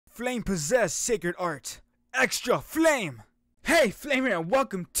flame-possessed sacred art. Extra flame! Hey, Flame here, and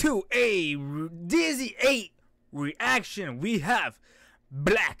welcome to a DizzyEight reaction. We have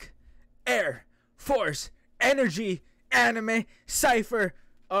Black Air Force Energy Anime Cypher,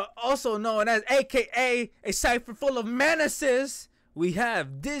 also known as AKA a cipher full of menaces. We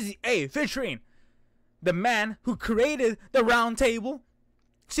have DizzyEight featuring the man who created the round table,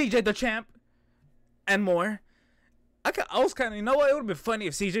 CJ Dachamp, and more. I was kind of, you know what? It would have been funny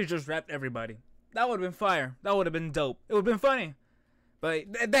if CJ just rapped everybody. That would have been fire. That would have been dope. It would have been funny. But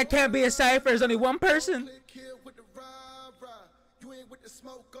that can't be a cipher. There's only one person.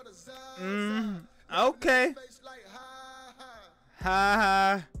 Okay.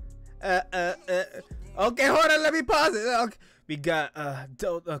 Ha ha. Okay, hold on. Let me pause it. Okay. We got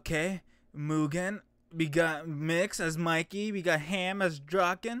okay, Mugen. We got Mix as Mikey. We got Ham as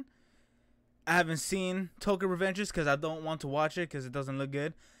Draken. I haven't seen Toka Revengers because I don't want to watch it because it doesn't look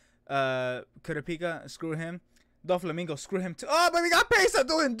good. Kurapika, screw him. Doflamingo, screw him too. Oh, but we got Pesa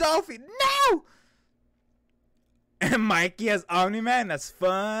doing Dolphy. No! And Mikey as Omni-Man. That's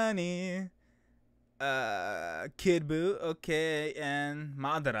funny. Kid Boo, okay, and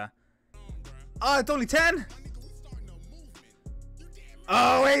Madara. Oh, it's only 10?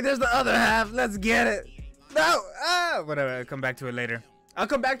 Oh, wait, there's the other half. Let's get it. No! Whatever, I'll come back to it later. I'll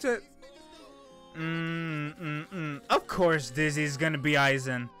come back to it. Of course Dizzy's gonna be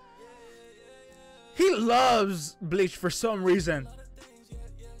Aizen. He loves Bleach for some reason.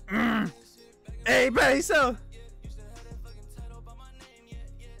 Hey, Peso.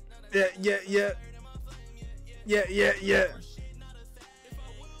 Yeah.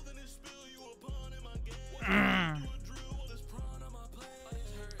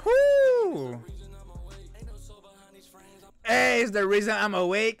 Whoo! Hey, is the reason I'm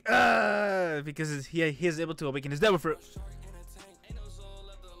awake? Because he is able to awaken his devil fruit.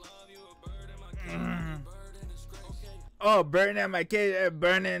 Oh, burn at my cage,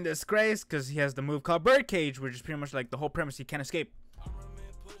 burn in disgrace, because he has the move called Bird Cage, which is pretty much like the whole premise. He can't escape.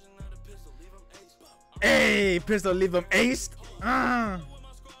 Hey, pistol, leave him aced.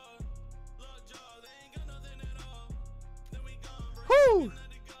 Whoo!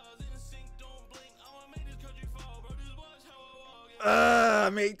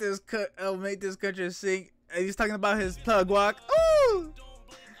 Make this cut. I'll make this country sing. He's talking about his plug walk. Ooh!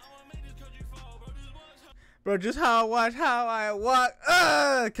 Bro, just how I walk.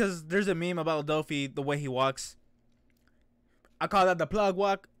 Cause there's a meme about Dofi, the way he walks. I call that the plug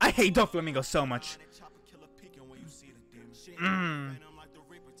walk. I hate Doflamingo so much.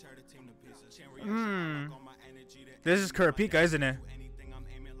 This is Kurapika, isn't it?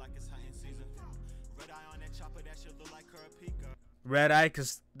 Red Eye,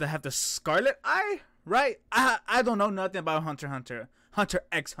 cause they have the Scarlet Eye, right? I don't know nothing about Hunter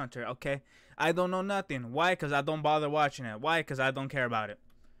x Hunter, okay? I don't know nothing. Why? Cause I don't bother watching it. Why? Cause I don't care about it.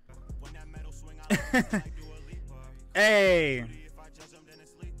 Hey.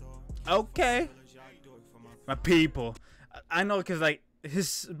 Okay. My people. I know, cause like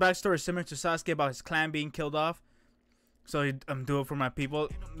his backstory is similar to Sasuke about his clan being killed off. So I'm doing it for my people.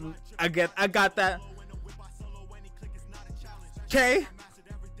 I got that. Okay.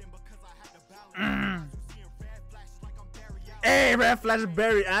 Hey, Red Flash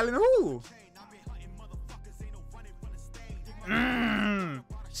Barry Allen. Who?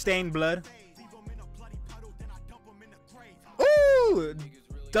 Stained blood. Ooh,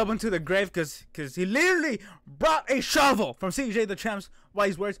 double into the grave, cause he literally brought a shovel from CJ Dachamp's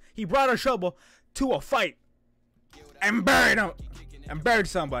wise words. He brought a shovel to a fight and buried him and buried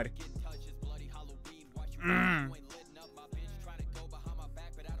somebody.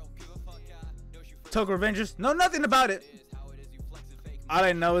 Toka Revengers, know nothing about it. All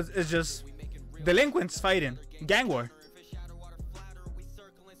I know is just delinquents fighting, gang war.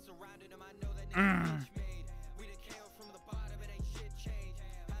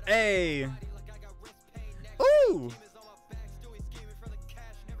 Hey. Ooh.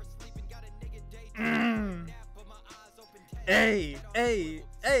 Hey.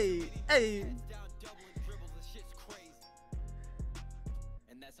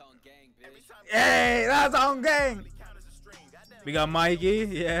 Hey, that's on gang. We got Mikey,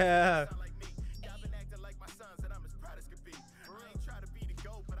 yeah.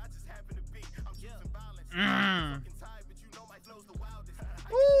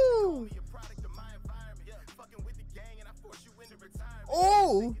 Ooh.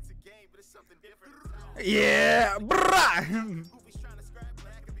 Oh. Yeah, bruh.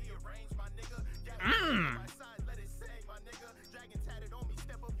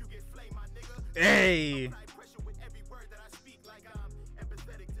 Hey.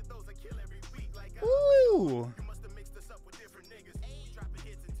 Ooh.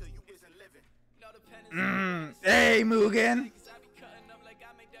 Hey, Mugen.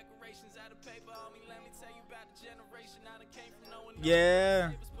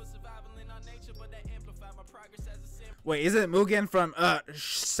 Yeah. Wait, is it Mugen from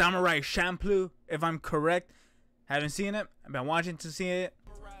Samurai Champloo? If I'm correct, haven't seen it. I've been watching to see it.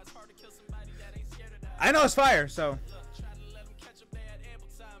 I know it's fire, so.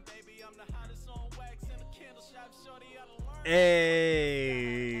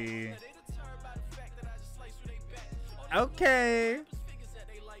 Hey. Okay.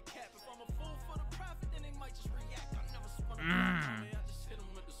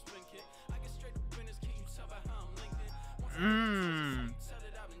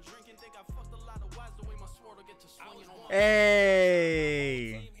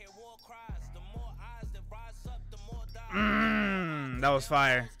 Hey. That was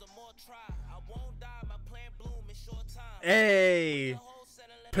fire. Hey.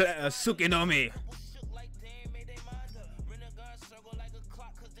 Suki no Mi.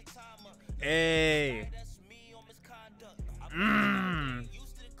 Hey.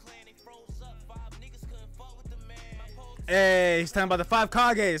 Hey, he's talking about the 5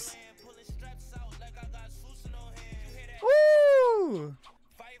 Kages. Woo!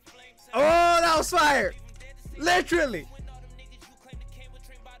 Oh, that was fire! Literally.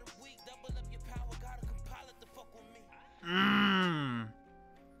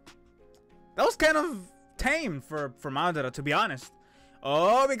 That was kind of tame for Madara, to be honest.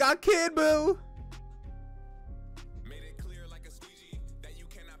 Oh, we got Kid Buu.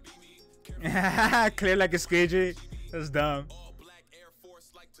 Clear like a squeegee. That's dumb.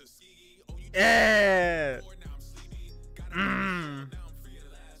 Yeah.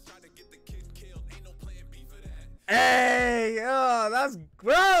 Hey, oh, that's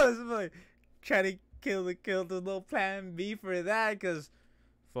gross. Like, try to kill the little plan B for that, because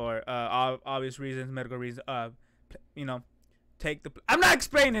for obvious reasons, medical reasons. You know, take the. I'm not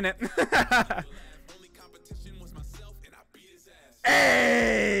explaining it.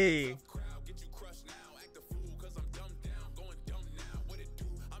 Hey.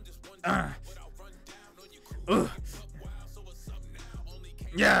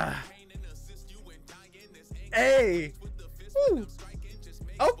 Yeah. Hey. Woo.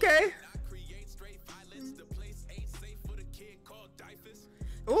 Okay.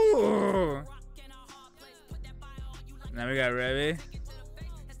 Ooh. Now we got Revy.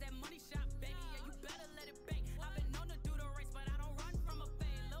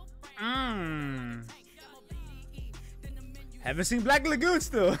 Haven't seen Black Lagoon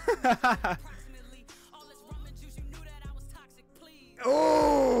still.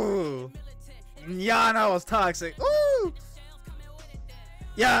 Ooh. Yana was toxic. Ooh.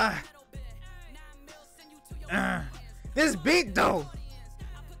 Yeah. This beat though.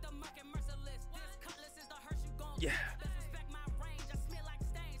 Yeah.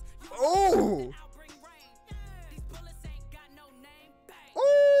 Ooh.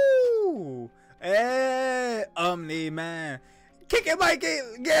 Ooh. Hey, Omni man. Kick it, Mikey.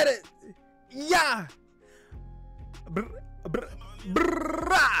 Get it. Yeah. Brr, brr,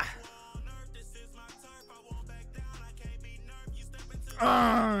 brrrah.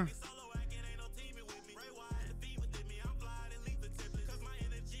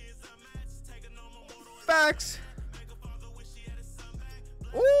 Facts.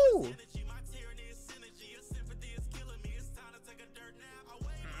 Ooh.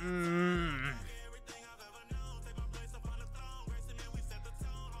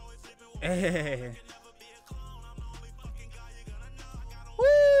 Hey.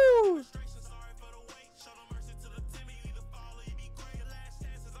 Woo.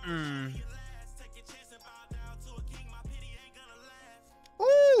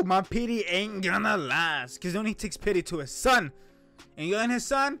 Ooh, my pity ain't gonna last. Cause he only takes pity to his son. And you and his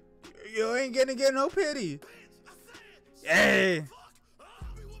son, you ain't gonna get no pity. Hey.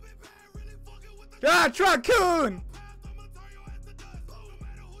 Ah, Truck-kun!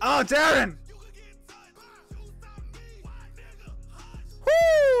 Oh, Darren!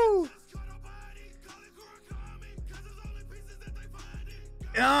 Woo!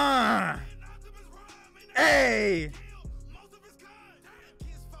 Hey!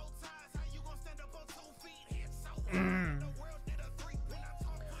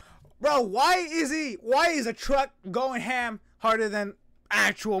 Bro, why is a truck going ham harder than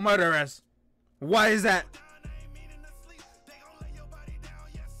actual murderers? Why is that?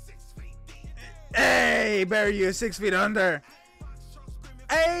 Hey, bury you 6 feet under.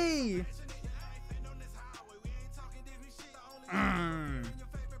 Hey.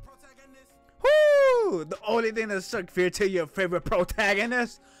 Woo, The only thing that struck fear to your favorite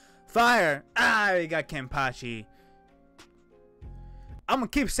protagonist? Fire. Ah, you got Kenpachi. I'm gonna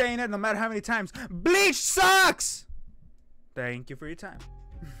keep saying it no matter how many times. Bleach sucks! Thank you for your time.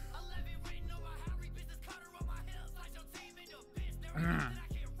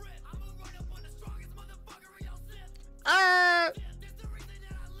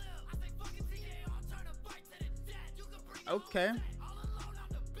 Okay.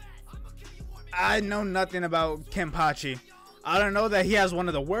 I know nothing about Kenpachi. I don't know that he has one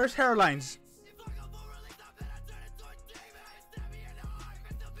of the worst hairlines.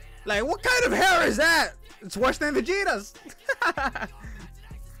 Like, what kind of hair is that? It's worse than Vegeta's.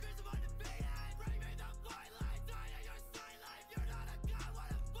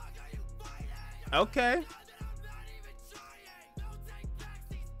 Okay.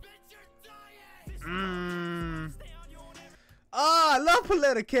 Oh, I love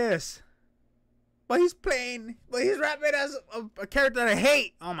Politicus. But he's rapping as a character that I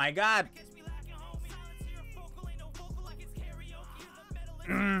hate. Oh my god.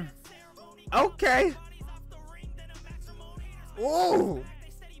 Okay. Ooh.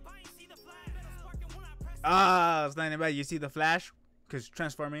 It's not bad. You see the Flash? Because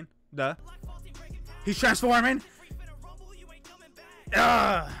transforming. Duh. He's transforming.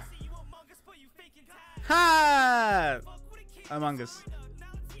 Ha! Among Us.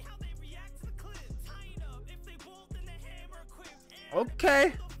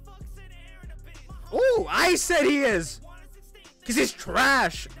 Okay. Ooh, I said he is. Because he's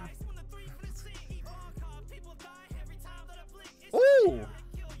trash. Ooh.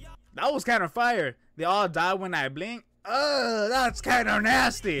 That was kind of fire. They all die when I blink. That's kind of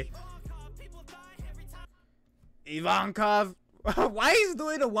nasty. Ivankov. Why he's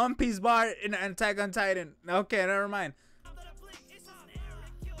doing a One Piece bar in Attack on Titan? Okay, never mind.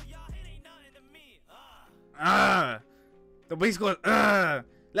 The beast goes,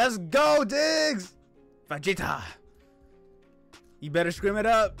 let's go, Diggs! Vegeta. You better scream it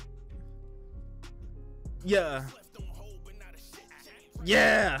up. Yeah.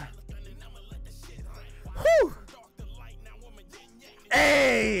 Yeah. Whew.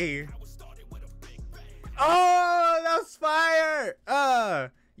 Hey! Oh, that's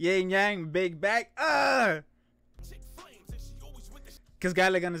fire! Yin Yang, big back. Because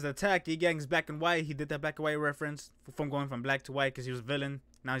Galagan is attacked, Yin Yang's black and white. He did that black and white reference from going from black to white because he was a villain.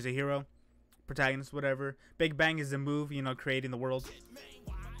 Now he's a hero, protagonist, whatever. Big Bang is the move, you know, creating the world.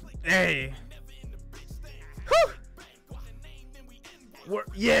 Hey. Whew.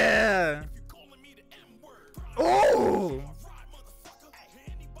 Yeah. Oh.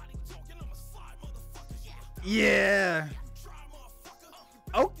 Yeah.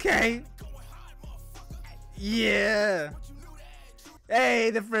 Okay. Yeah. Hey,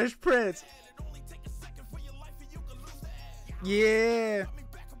 the Fresh Prince. Yeah.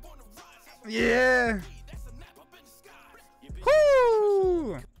 Yeah.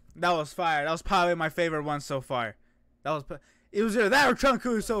 Whoo! That was fire. That was probably my favorite one so far. It was either that or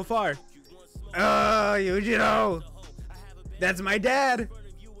Chunku so far. Yujiro. That's my dad.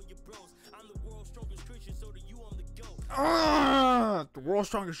 The world's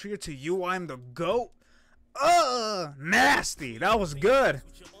strongest creature to you, I'm the GOAT. Nasty. That was good.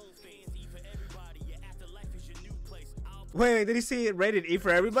 Wait, did he see it rated E for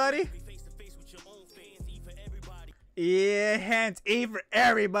everybody? Yeah, hence E for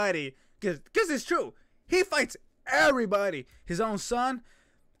everybody. Cause it's true. He fights everybody. His own son,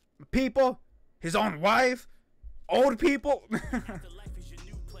 people, his own wife, old people.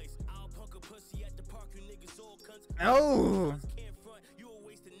 Oh.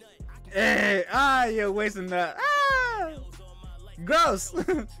 Hey, you're wasting that. Gross.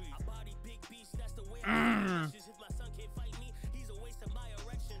 Woo.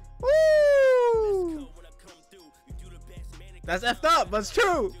 That's effed up, but it's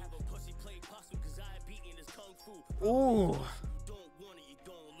true. Ooh.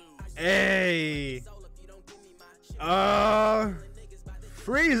 Hey.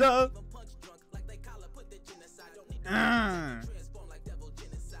 Frieza.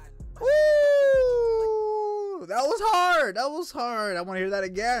 Ooh, that was hard. That was hard. I want to hear that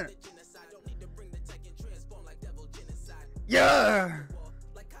again. Yeah.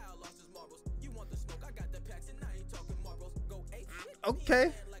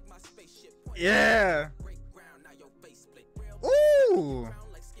 Okay. Yeah. Ooh.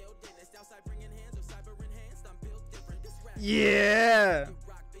 Yeah.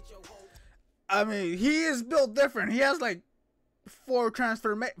 I mean, he is built different. He has like 5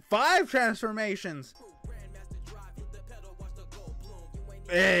 transformations.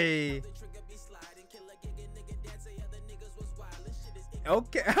 Hey.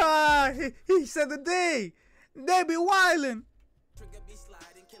 Okay. Ah, he said the D. They be wildin'.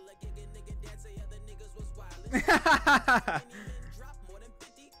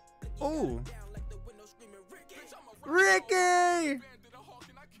 Oh. Ricky.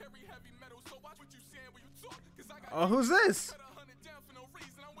 Oh, who's this?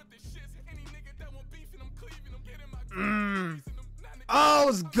 Oh,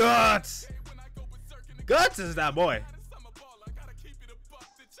 it's Guts. Guts is that boy.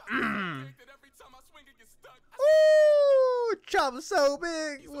 Ooh, chop so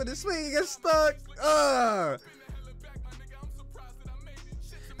big when the swing gets stuck.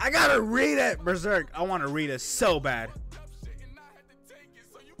 I gotta read it, Berserk. I want to read it so bad.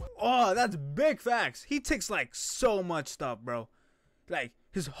 Oh, that's big facts. He takes like so much stuff, bro. Like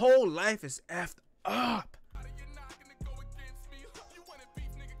his whole life is effed up.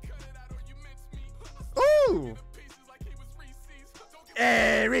 Ooh.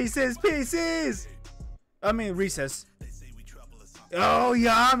 Hey, Reese's Pieces. I mean Reese's. Oh,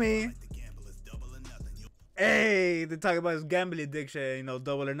 yummy. Hey, they talk about his gambling addiction, you know,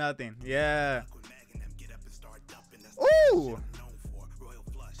 double or nothing. Yeah. Ooh.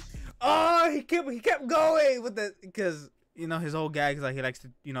 Oh, he kept going with the, because you know his old gags, like he likes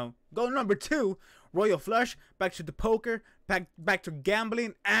to, you know, go number 2, royal flush, back to the poker, back to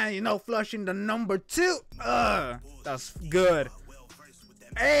gambling, and you know flushing the number 2. That's good.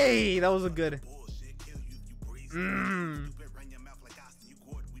 Hey, that was a good.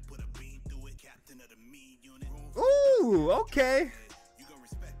 Ooh, okay.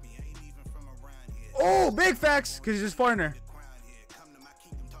 Oh, big facts, cause he's just foreigner.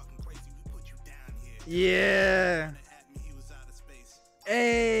 Yeah.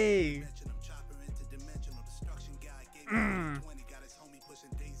 Hey.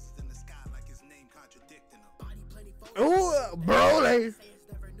 Ooh, Broly.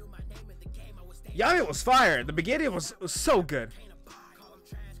 Yami was fire. The beginning was so good.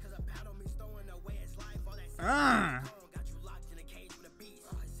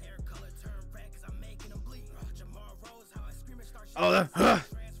 Oh,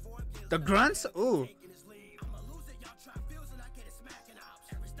 the grunts? Ooh.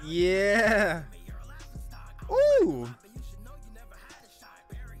 Yeah. Ooh.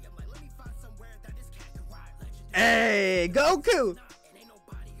 Hey, Goku.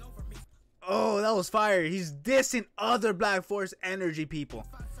 Oh, that was fire. He's dissing other Black Force energy people.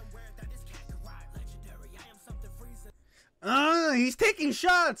 He's taking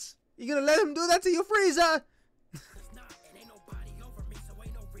shots. You gonna let him do that to you, Frieza?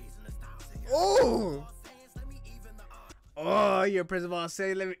 Oh. Oh, you're Principal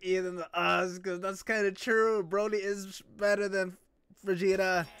saying let me eat in the us, because that's kind of true. Broly is better than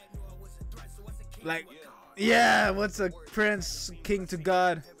Vegeta. Like, yeah, what's a prince, king to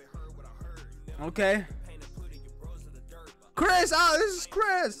God? Okay. Chris, oh, this is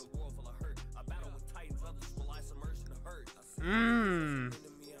Chris.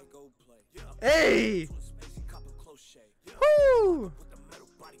 Hey. Woo.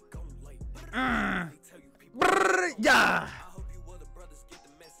 Yeah.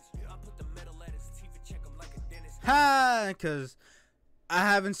 Ha, cause I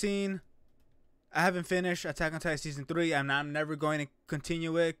haven't finished Attack on Titan season 3, and I'm never going to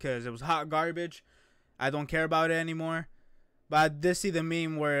continue it because it was hot garbage. I don't care about it anymore. But I did see the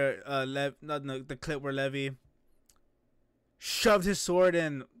meme where the clip where Levi shoved his sword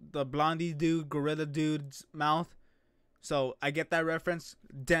in the blondie dude, gorilla dude's mouth. So I get that reference.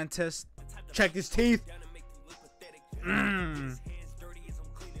 Dentist, check his teeth.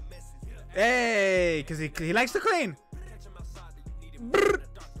 Hey, cause he likes to clean. Brr.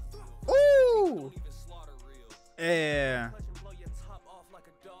 Ooh. Yeah.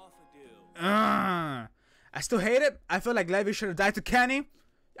 I still hate it. I feel like Levi should have died to Kenny.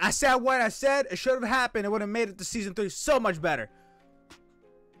 I said what I said. It should have happened. It would have made it to season 3 so much better.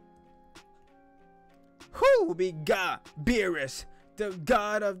 Who we got? Beerus, the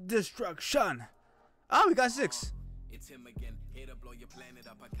god of destruction. Oh, we got 6. It's him again. It'll blow your planet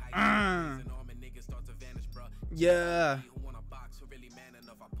up. Yeah.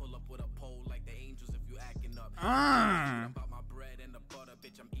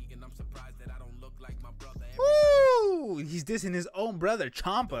 Ooh, he's dissing his own brother,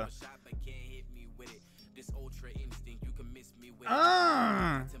 Champa.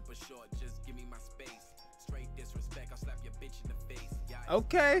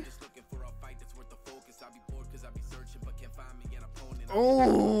 Okay.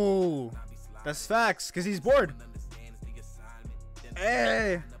 Oh, that's facts, cause he's bored.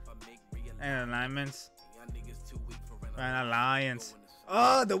 Hey, and alignments, and alliance.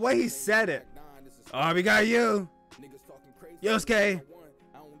 Oh, the way he said it. Oh, we got you. Yosuke.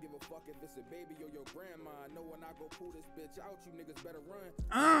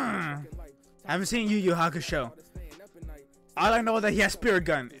 I haven't seen Yu Hakusho. All I know is that he has spirit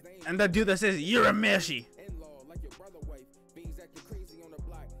gun, and the dude that says you're a Meshi.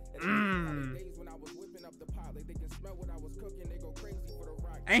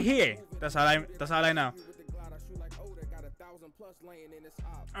 And here, that's all I know.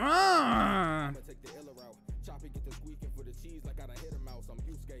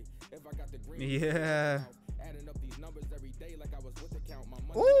 Yeah.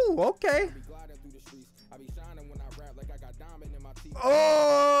 Ooh, okay.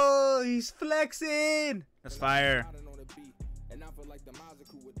 Oh, he's flexing. That's fire.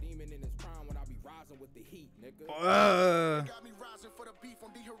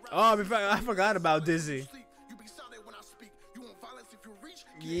 Oh, I forgot about Dizzy.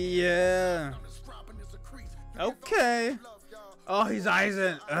 Yeah. Okay. Oh, he's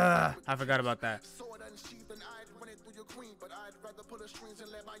Aizen. I forgot about that.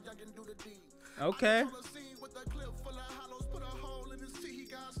 Okay.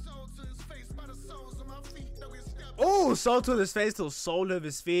 Oh, soul to his face, to the sole of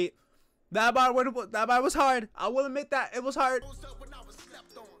his feet. That bar was hard. I will admit that it was hard.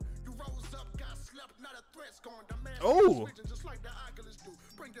 Oh.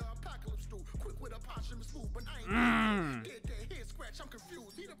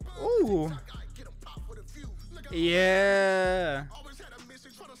 Ooh. Yeah.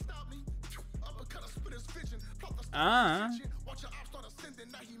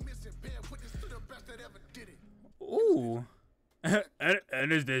 Ooh.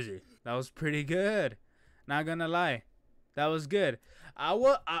 And it's Dizzy. That was pretty good. Not gonna lie. That was good.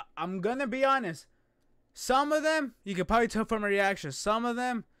 I'm gonna be honest. Some of them, you can probably tell from my reaction. Some of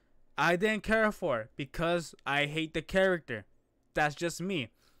them, I didn't care for because I hate the character. That's just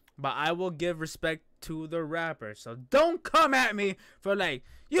me. But I will give respect to the rapper. So don't come at me for like,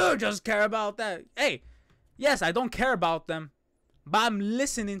 you just care about that. Hey, yes, I don't care about them. But I'm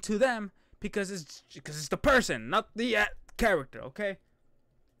listening to them because it's the person, not the character, okay?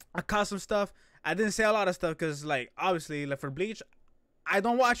 I caught some stuff. I didn't say a lot of stuff because, like, obviously, like for Bleach, I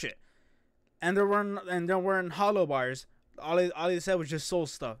don't watch it. And there weren't hollow bars. All he said was just soul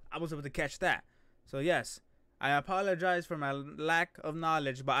stuff. I was able to catch that. So yes, I apologize for my lack of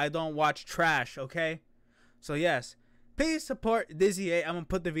knowledge, but I don't watch trash, okay? So yes, please support DizzyEight. I'm gonna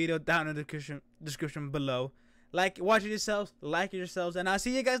put the video down in the description below. Watch it yourselves, like it yourselves, and I'll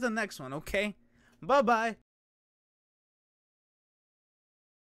see you guys in the next one, okay? Bye bye.